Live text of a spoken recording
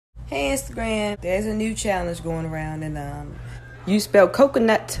Hey Instagram, there's a new challenge going around and you spell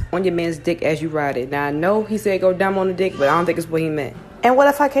coconut on your man's dick as you ride it. Now I know he said go dumb on the dick, but I don't think it's what he meant. And what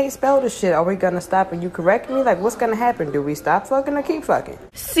if I can't spell this shit? Are we gonna stop and you correct me? Like what's gonna happen? Do we stop fucking or keep fucking?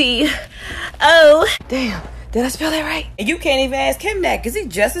 C-O. Damn. Did I spell that right? And you can't even ask him that, cause he's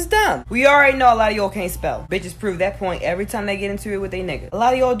just as dumb. We already know a lot of y'all can't spell. Bitches prove that point every time they get into it with they nigga. A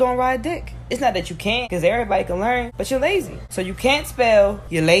lot of y'all don't ride dick. It's not that you can't, cause everybody can learn, but you're lazy. So you can't spell,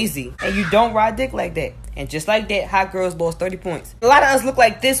 you're lazy, and you don't ride dick like that. And just like that, hot girls lost 30 points. A lot of us look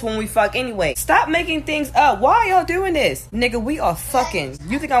like this when we fuck anyway. Stop making things up. Why are y'all doing this? Nigga, we are fucking.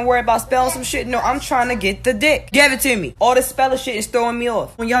 You think I'm worried about spelling some shit? No, I'm trying to get the dick. Give it to me. All this spelling shit is throwing me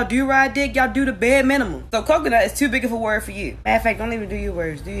off. When y'all do ride dick, y'all do the bare minimum. So coconut is too big of a word for you. Matter of fact, don't even do your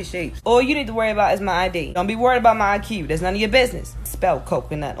words. Do your shapes. All you need to worry about is my ID. Don't be worried about my IQ. That's none of your business. Spell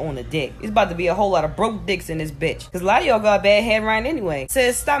coconut on the dick. It's about to be a whole lot of broke dicks in this bitch. Cause a lot of y'all got bad handwriting anyway.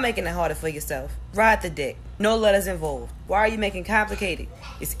 Sis, stop making it harder for yourself. Ride the dick. No letters involved. Why are you making complicated?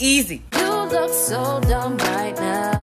 It's easy. You look so dumb right now.